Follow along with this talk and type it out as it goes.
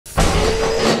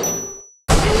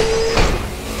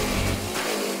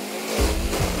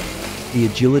The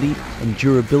agility and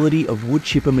durability of wood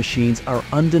chipper machines are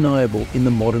undeniable in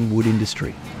the modern wood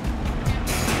industry.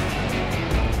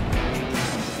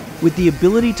 With the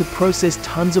ability to process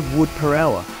tons of wood per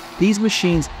hour, these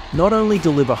machines not only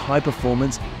deliver high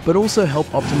performance, but also help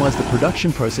optimize the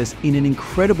production process in an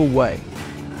incredible way.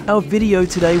 Our video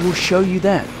today will show you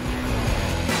that.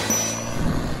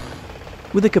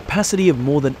 With a capacity of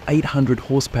more than 800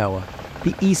 horsepower,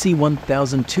 the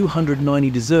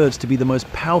EC1290 deserves to be the most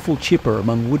powerful chipper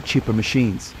among wood chipper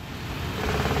machines.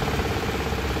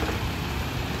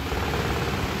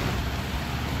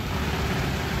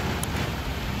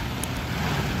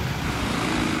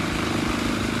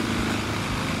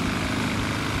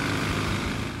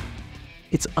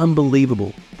 It's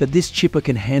unbelievable that this chipper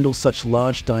can handle such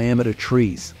large diameter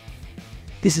trees.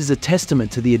 This is a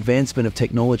testament to the advancement of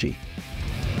technology.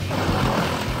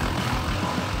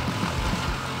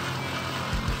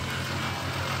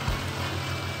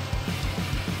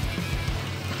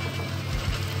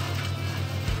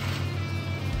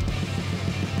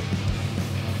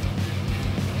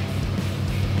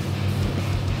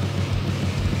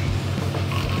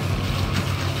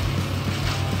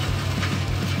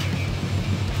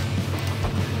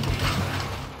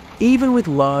 Even with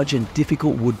large and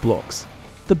difficult wood blocks,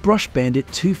 the Brush Bandit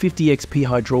 250 XP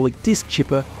hydraulic disc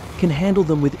chipper can handle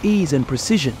them with ease and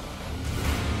precision.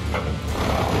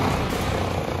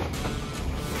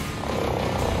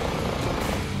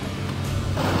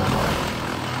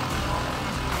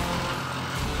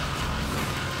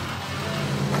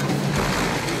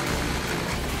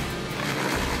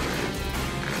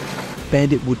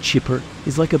 Bandit wood chipper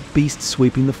is like a beast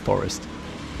sweeping the forest.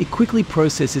 It quickly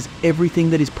processes everything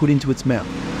that is put into its mouth.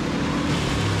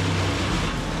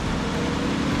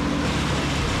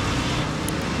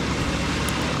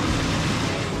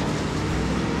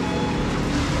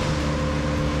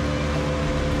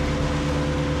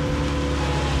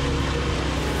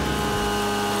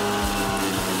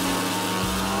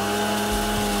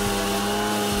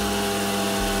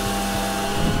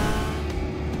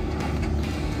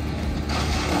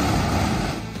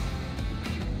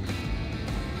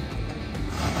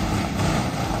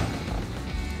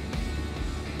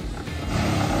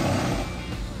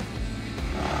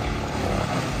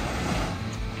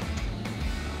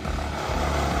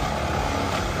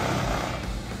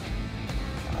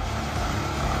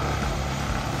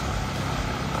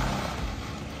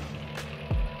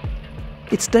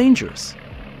 It's dangerous.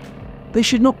 They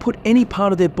should not put any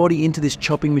part of their body into this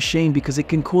chopping machine because it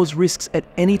can cause risks at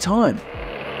any time.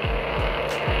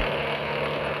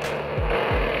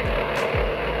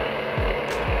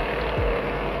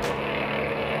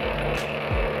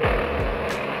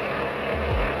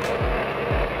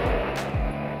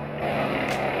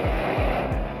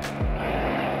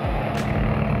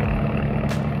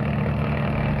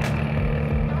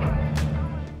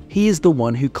 He is the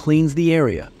one who cleans the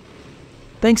area.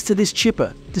 Thanks to this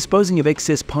chipper, disposing of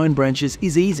excess pine branches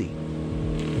is easy.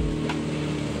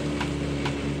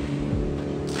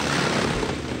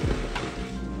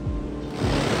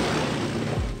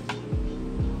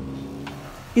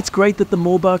 It's great that the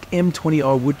Moorebark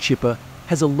M20R wood chipper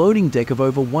has a loading deck of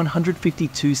over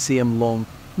 152 cm long,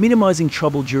 minimizing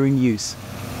trouble during use.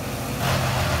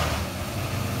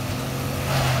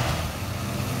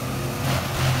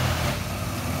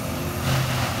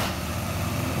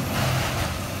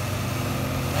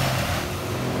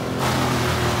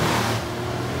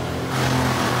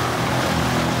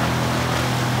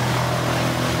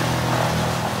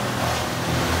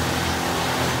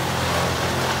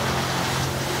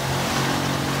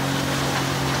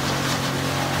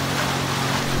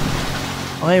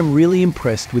 I am really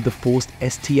impressed with the Forced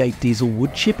ST8 diesel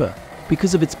wood chipper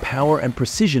because of its power and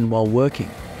precision while working.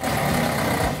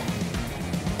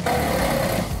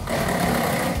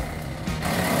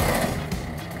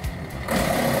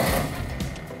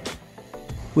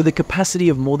 With a capacity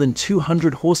of more than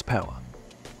 200 horsepower,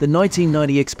 the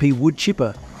 1990 XP wood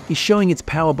chipper is showing its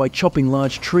power by chopping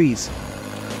large trees.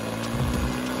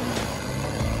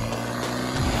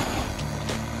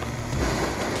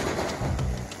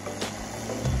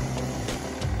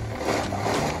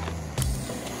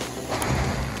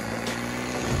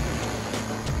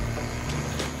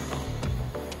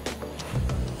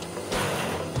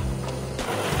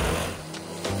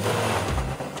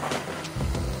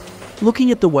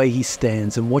 Looking at the way he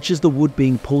stands and watches the wood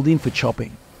being pulled in for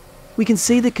chopping, we can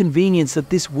see the convenience that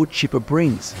this wood chipper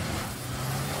brings.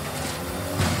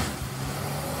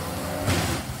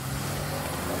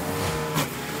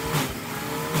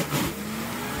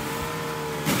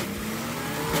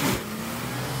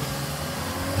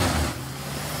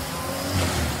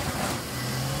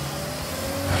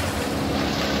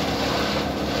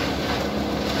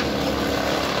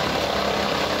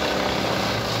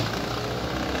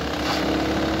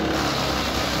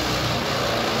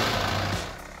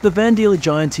 The Vandealer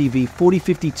Giant TV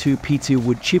 4052 P2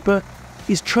 wood chipper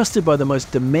is trusted by the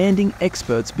most demanding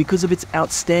experts because of its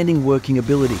outstanding working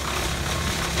ability.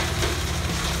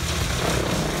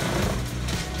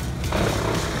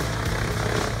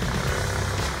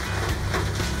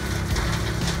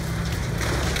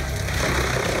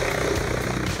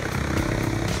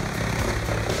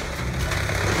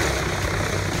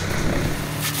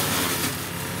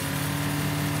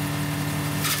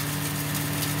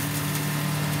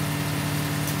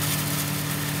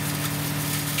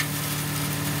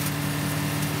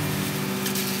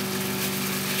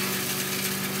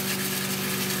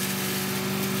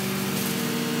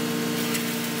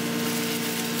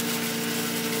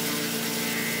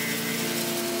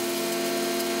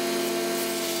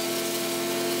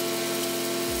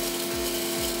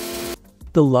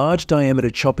 The large diameter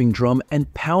chopping drum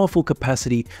and powerful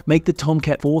capacity make the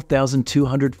Tomcat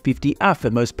 4250 AF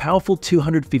the most powerful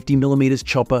 250mm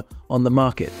chopper on the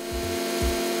market.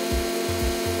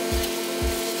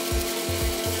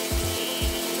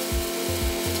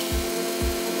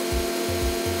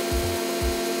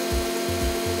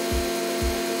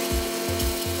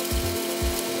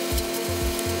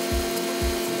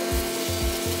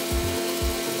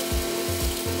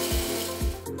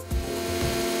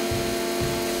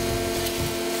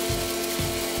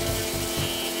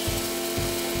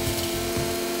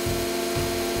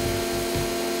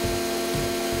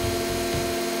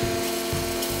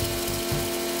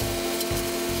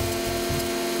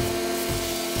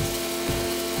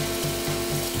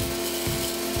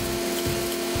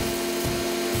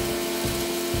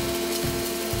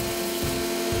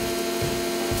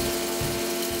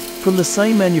 From the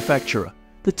same manufacturer,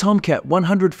 the Tomcat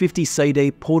 150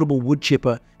 Sayday portable wood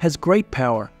chipper has great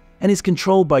power and is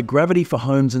controlled by gravity for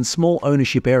homes and small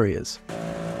ownership areas.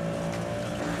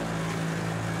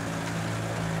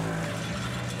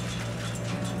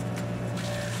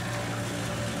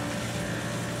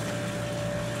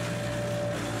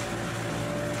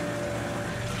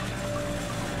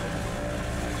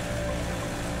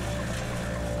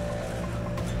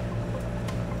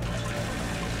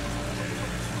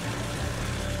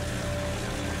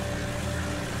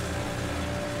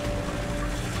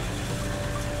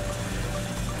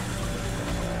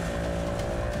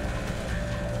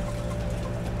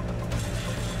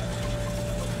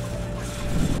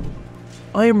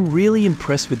 I am really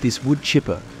impressed with this wood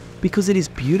chipper because it is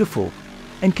beautiful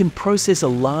and can process a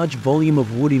large volume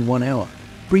of wood in 1 hour,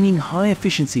 bringing high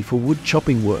efficiency for wood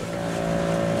chopping work.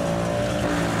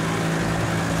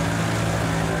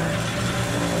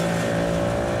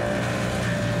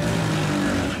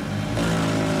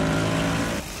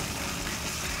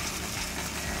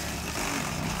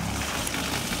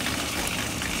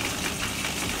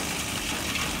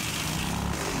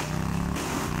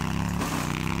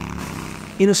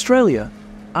 In Australia,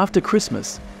 after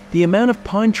Christmas, the amount of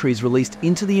pine trees released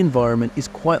into the environment is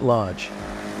quite large.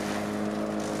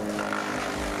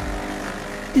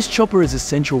 This chopper is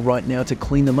essential right now to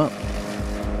clean them up.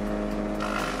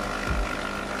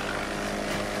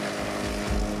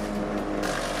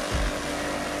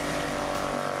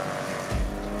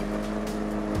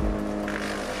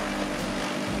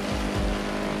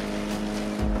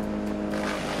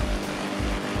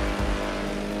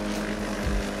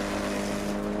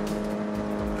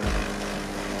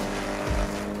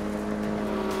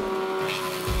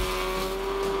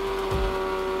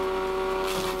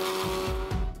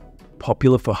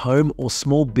 Popular for home or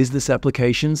small business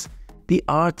applications, the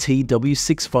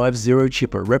RTW650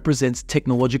 chipper represents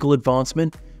technological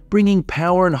advancement, bringing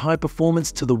power and high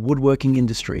performance to the woodworking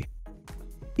industry.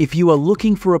 If you are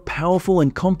looking for a powerful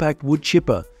and compact wood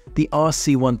chipper, the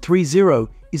RC130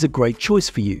 is a great choice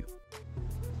for you.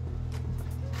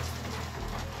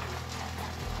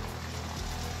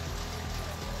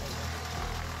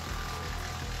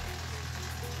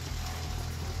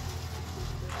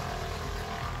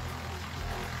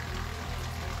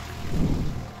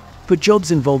 For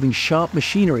jobs involving sharp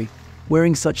machinery,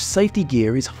 wearing such safety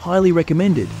gear is highly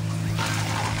recommended.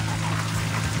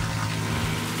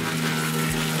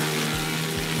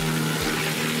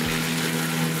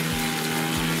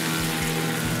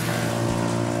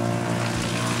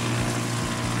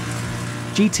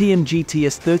 GTM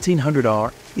GTS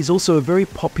 1300R is also a very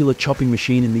popular chopping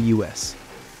machine in the US.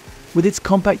 With its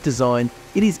compact design,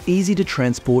 it is easy to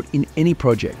transport in any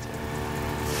project.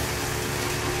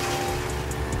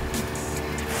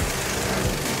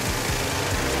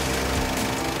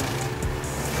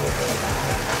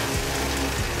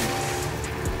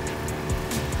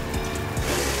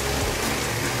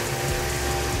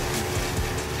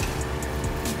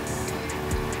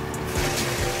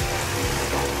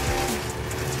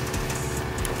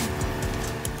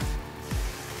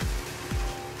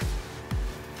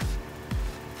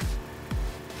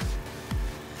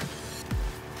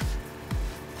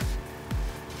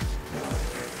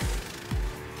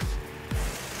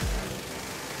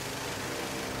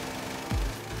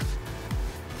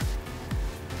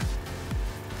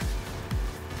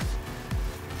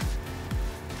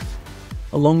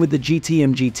 Along with the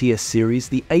GTM GTS series,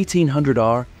 the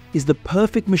 1800R is the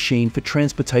perfect machine for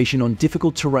transportation on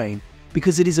difficult terrain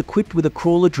because it is equipped with a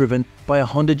crawler driven by a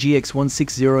Honda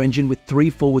GX160 engine with 3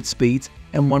 forward speeds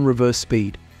and 1 reverse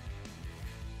speed.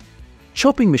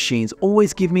 Chopping machines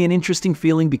always give me an interesting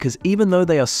feeling because even though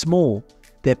they are small,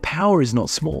 their power is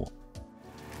not small.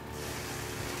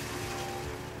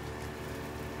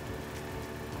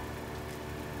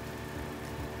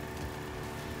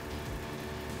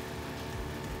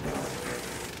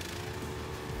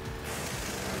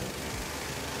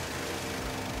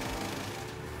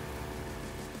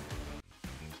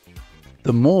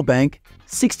 The Moorbank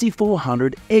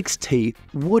 6400 XT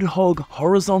Woodhog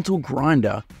horizontal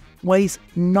grinder weighs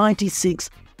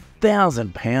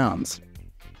 96,000 pounds.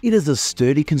 It has a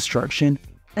sturdy construction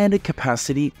and a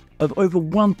capacity of over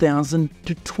 1,000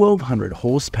 to 1,200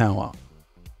 horsepower.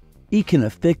 It can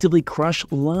effectively crush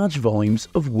large volumes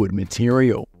of wood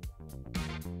material.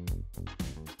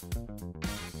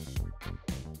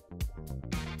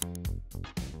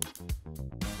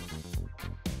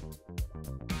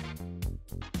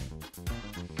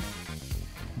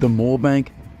 The Moorbank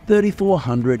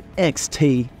 3400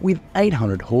 XT with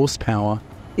 800 horsepower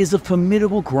is a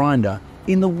formidable grinder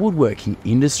in the woodworking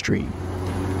industry.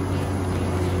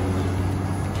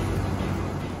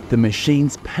 The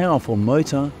machine's powerful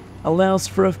motor allows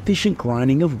for efficient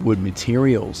grinding of wood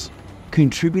materials,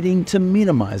 contributing to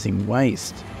minimizing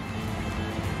waste.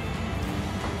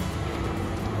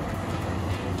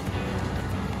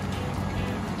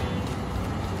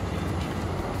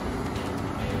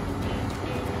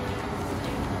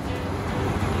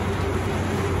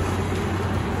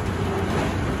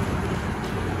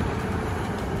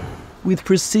 With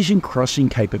precision crushing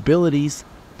capabilities,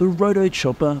 the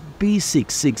Rotochopper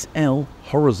B66L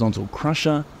horizontal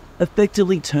crusher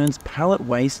effectively turns pallet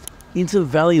waste into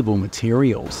valuable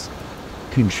materials,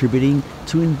 contributing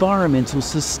to environmental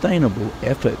sustainable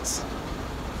efforts.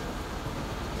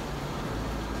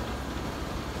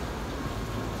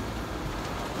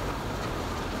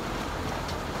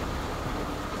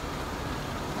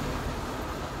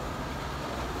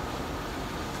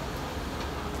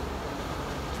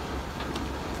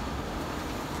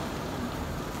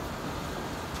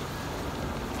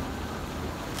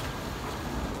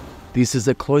 This is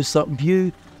a close-up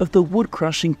view of the wood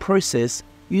crushing process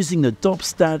using the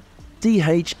Dopstat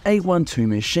DH812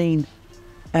 machine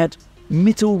at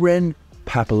Mittelren,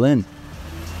 Papelen.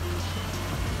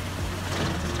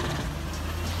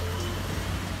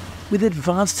 With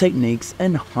advanced techniques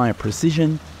and high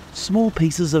precision, small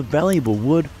pieces of valuable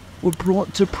wood were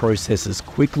brought to processors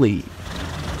quickly.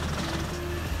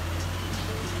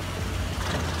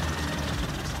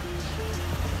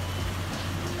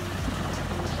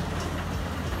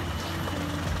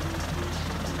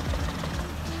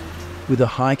 With a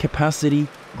high-capacity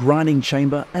grinding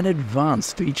chamber and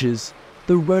advanced features,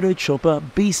 the Rotochopper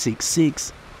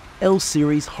B66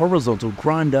 L-Series horizontal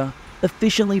grinder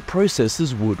efficiently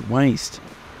processes wood waste,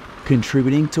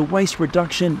 contributing to waste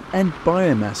reduction and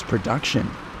biomass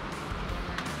production.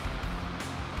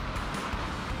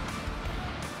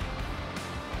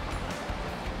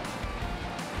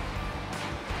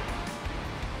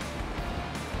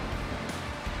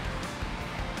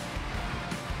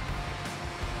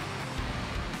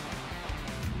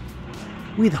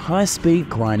 With high-speed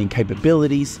grinding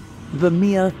capabilities, the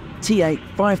Vermeer T8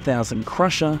 5000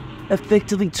 crusher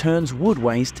effectively turns wood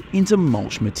waste into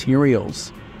mulch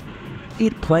materials.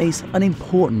 It plays an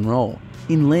important role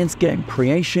in landscape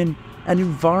creation and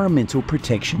environmental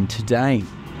protection today.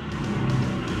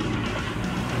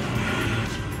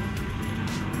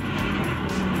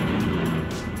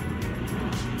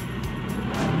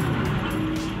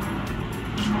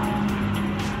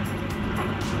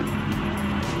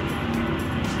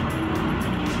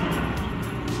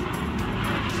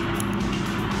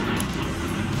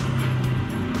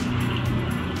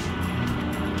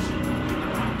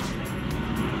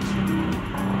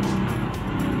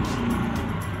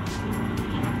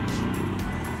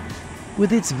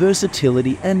 With its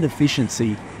versatility and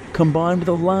efficiency, combined with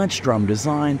a large drum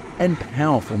design and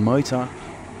powerful motor,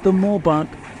 the Moorbank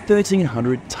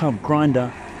 1300 tub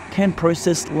grinder can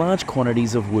process large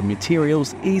quantities of wood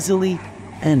materials easily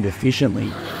and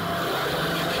efficiently.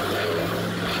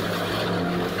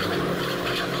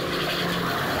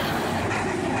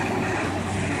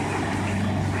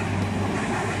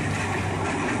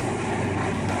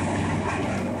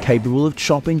 Capable of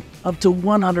chopping up to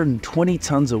 120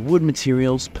 tons of wood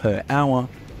materials per hour,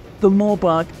 the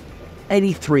Moorbank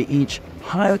 83-inch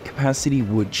higher capacity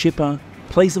wood chipper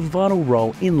plays a vital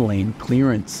role in land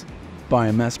clearance,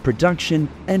 biomass production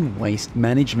and waste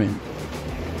management.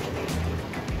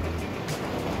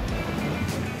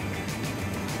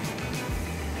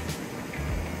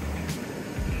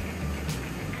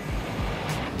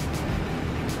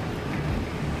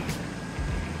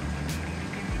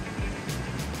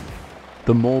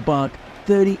 The Moorbark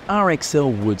 30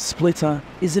 RXL wood splitter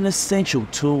is an essential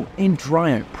tool in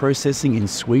dry oak processing in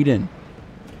Sweden.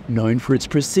 Known for its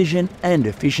precision and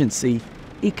efficiency,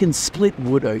 it can split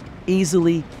wood oak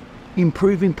easily,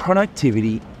 improving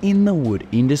productivity in the wood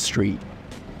industry.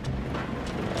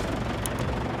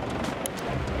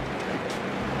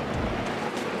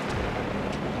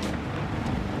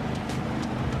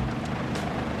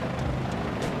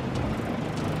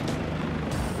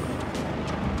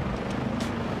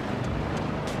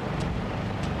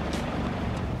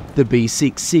 The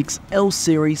B66 L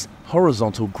Series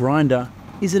horizontal grinder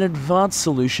is an advanced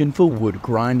solution for wood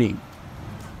grinding,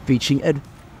 featuring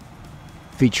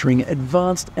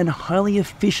advanced and highly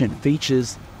efficient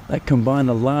features that combine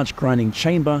a large grinding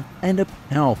chamber and a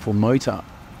powerful motor,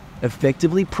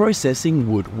 effectively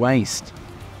processing wood waste.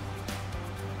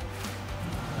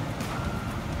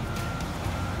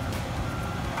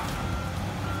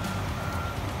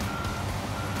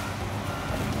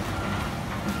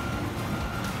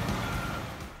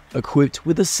 Equipped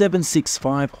with a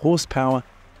 765 horsepower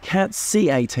CAT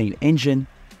C18 engine,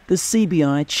 the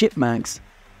CBI Chipmax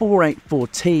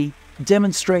 484T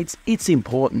demonstrates its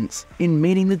importance in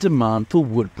meeting the demand for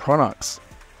wood products,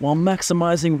 while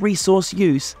maximizing resource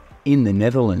use in the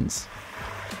Netherlands.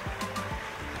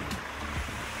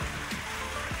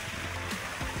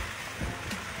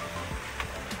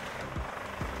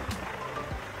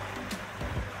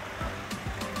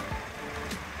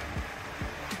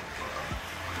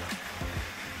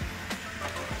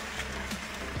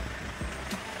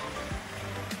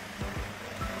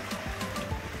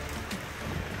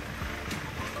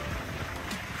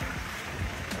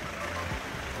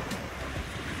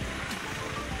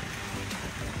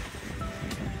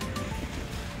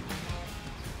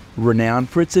 Renowned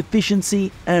for its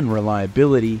efficiency and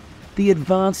reliability, the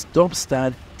advanced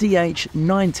Dobstad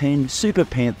DH910 Super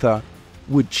Panther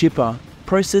wood chipper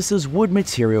processes wood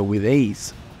material with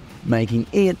ease, making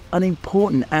it an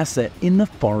important asset in the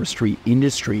forestry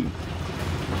industry.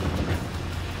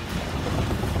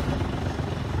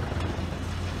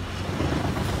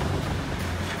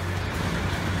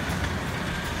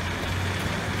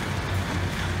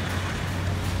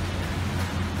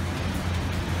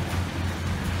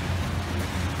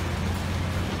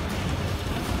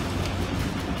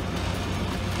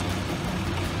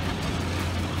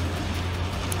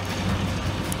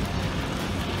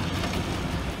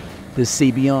 The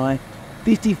CBI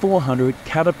 5400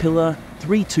 Caterpillar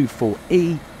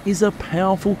 324E is a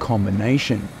powerful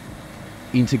combination,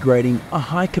 integrating a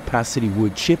high-capacity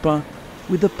wood chipper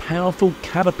with a powerful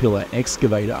Caterpillar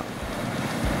excavator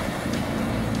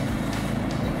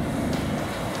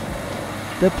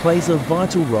that plays a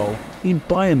vital role in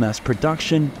biomass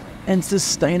production and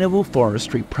sustainable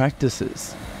forestry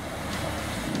practices.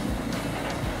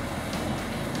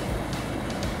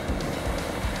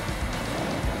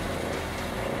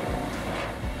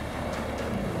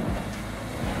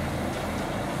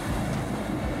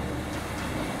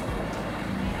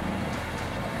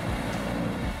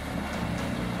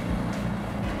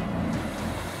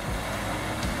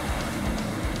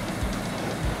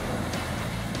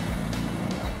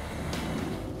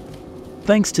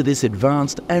 Thanks to this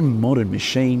advanced and modern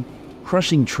machine,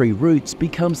 crushing tree roots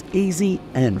becomes easy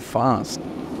and fast.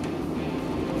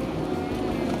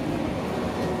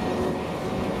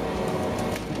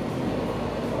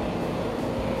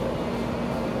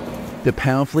 The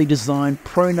powerfully designed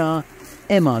Pronar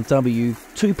MRW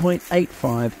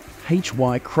 2.85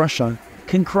 HY crusher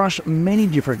can crush many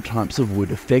different types of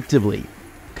wood effectively,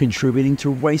 contributing to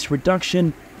waste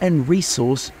reduction and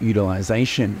resource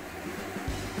utilization.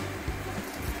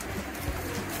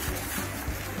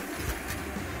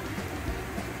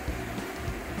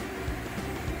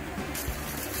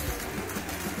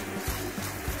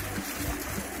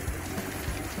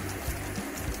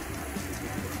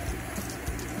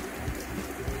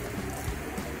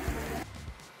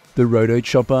 The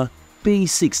Rotochopper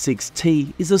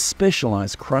B66T is a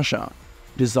specialized crusher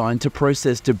designed to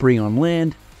process debris on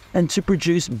land and to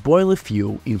produce boiler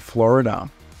fuel in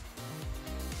Florida.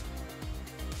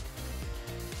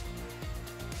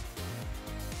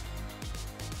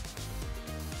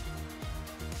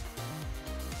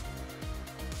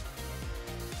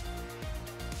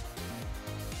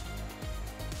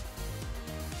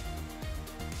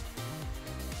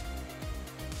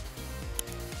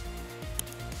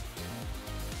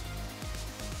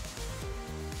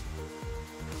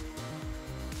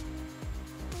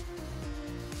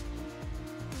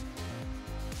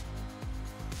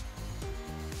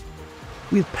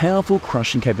 With powerful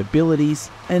crushing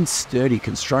capabilities and sturdy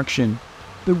construction,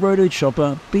 the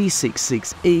Rotochopper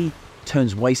B66E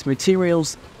turns waste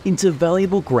materials into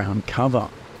valuable ground cover,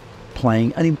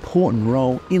 playing an important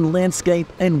role in landscape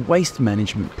and waste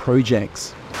management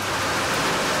projects.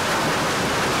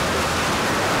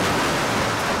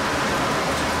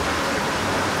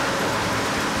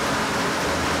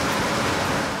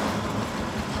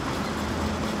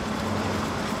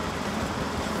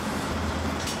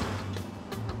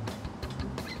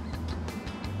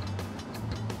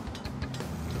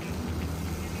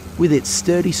 With its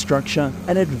sturdy structure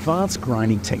and advanced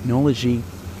grinding technology,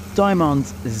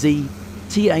 Diamond's Z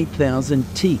T8000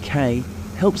 TK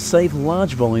helps save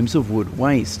large volumes of wood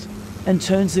waste and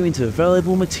turns them into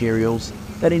valuable materials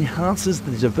that enhances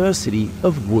the diversity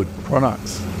of wood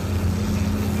products.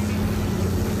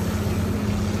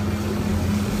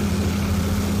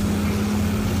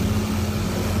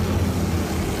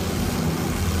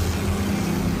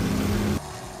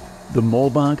 The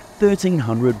Moorbark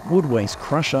 1300 wood waste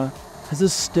crusher has a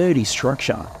sturdy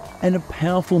structure and a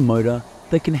powerful motor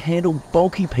that can handle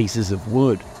bulky pieces of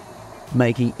wood,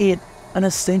 making it an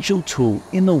essential tool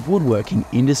in the woodworking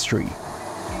industry.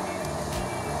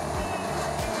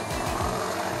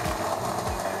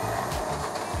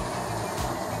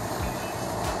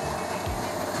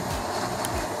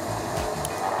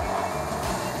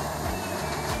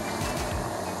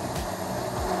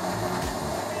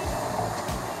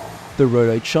 The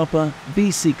Rotochopper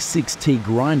V66T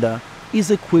grinder is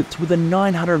equipped with a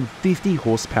 950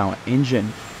 horsepower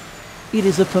engine. It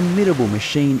is a formidable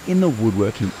machine in the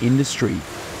woodworking industry.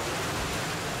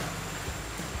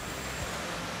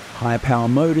 High power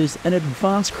motors and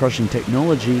advanced crushing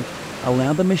technology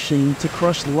allow the machine to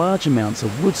crush large amounts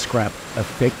of wood scrap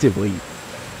effectively.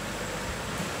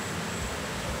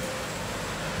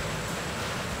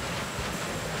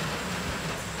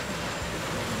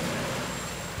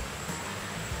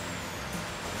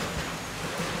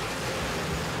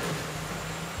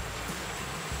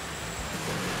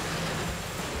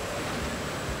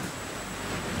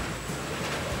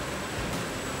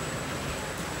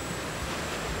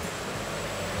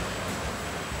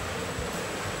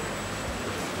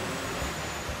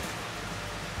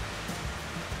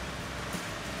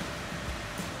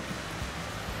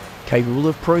 Capable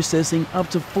of processing up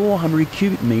to 400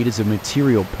 cubic meters of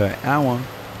material per hour,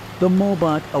 the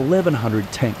Moorbark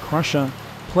 1100 tank crusher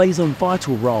plays a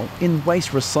vital role in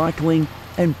waste recycling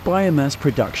and biomass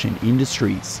production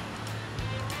industries.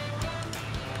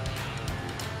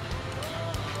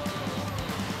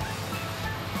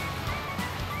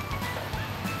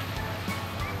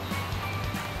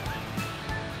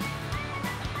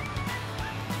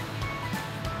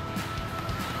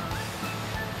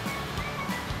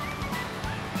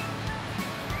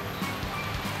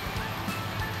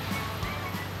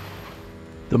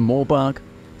 The Moorbark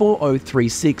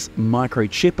 4036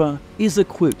 microchipper is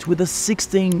equipped with a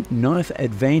 16 knife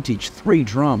advantage 3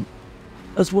 drum,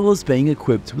 as well as being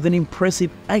equipped with an impressive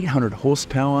 800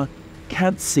 horsepower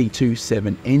CAT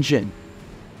C27 engine.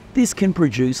 This can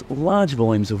produce large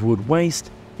volumes of wood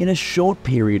waste in a short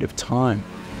period of time.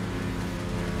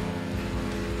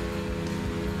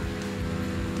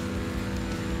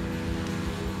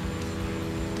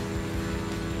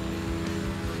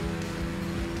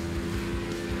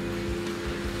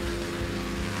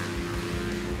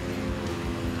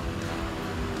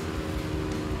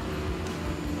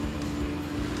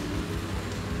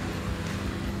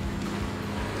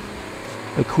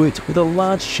 Equipped with a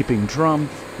large chipping drum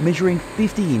measuring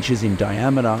 50 inches in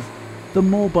diameter, the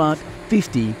Moorbark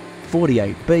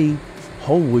 5048B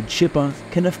whole wood chipper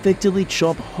can effectively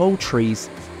chop whole trees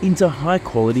into high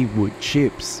quality wood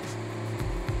chips.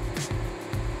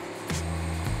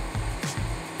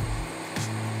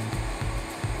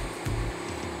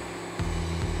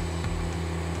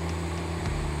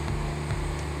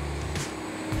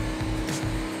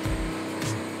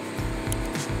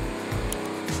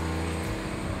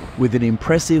 With an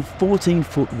impressive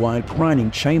 14-foot wide grinding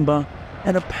chamber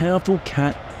and a powerful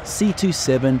CAT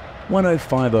C27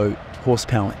 1050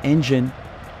 horsepower engine,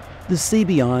 the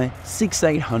CBI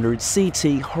 6800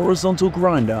 CT horizontal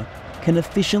grinder can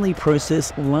efficiently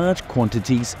process large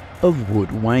quantities of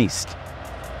wood waste.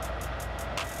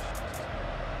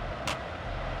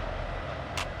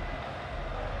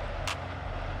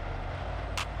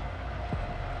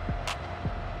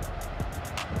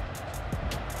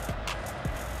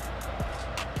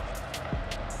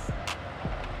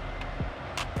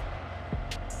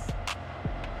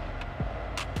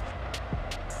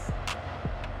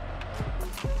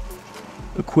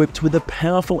 Equipped with a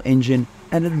powerful engine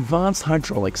and advanced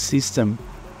hydraulic system,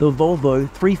 the Volvo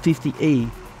 350E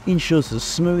ensures the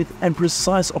smooth and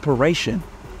precise operation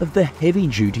of the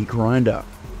heavy-duty grinder.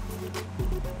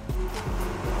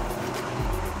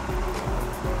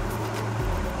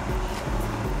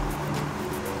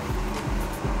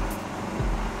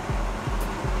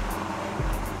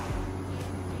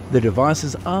 The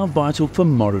devices are vital for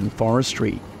modern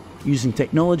forestry, using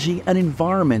technology and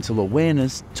environmental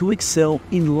awareness to excel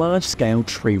in large-scale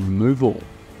tree removal.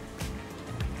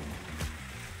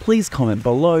 Please comment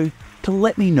below to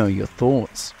let me know your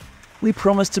thoughts. We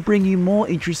promise to bring you more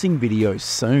interesting videos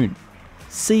soon.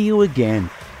 See you again.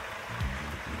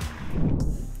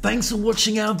 Thanks for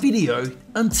watching our video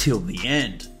until the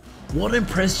end. What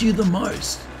impressed you the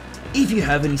most? If you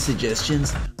have any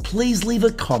suggestions, please leave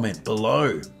a comment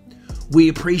below. We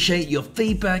appreciate your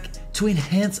feedback to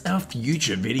enhance our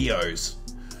future videos.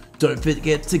 Don't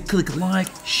forget to click like,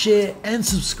 share and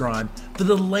subscribe for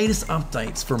the latest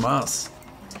updates from us.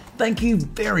 Thank you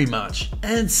very much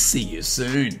and see you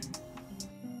soon.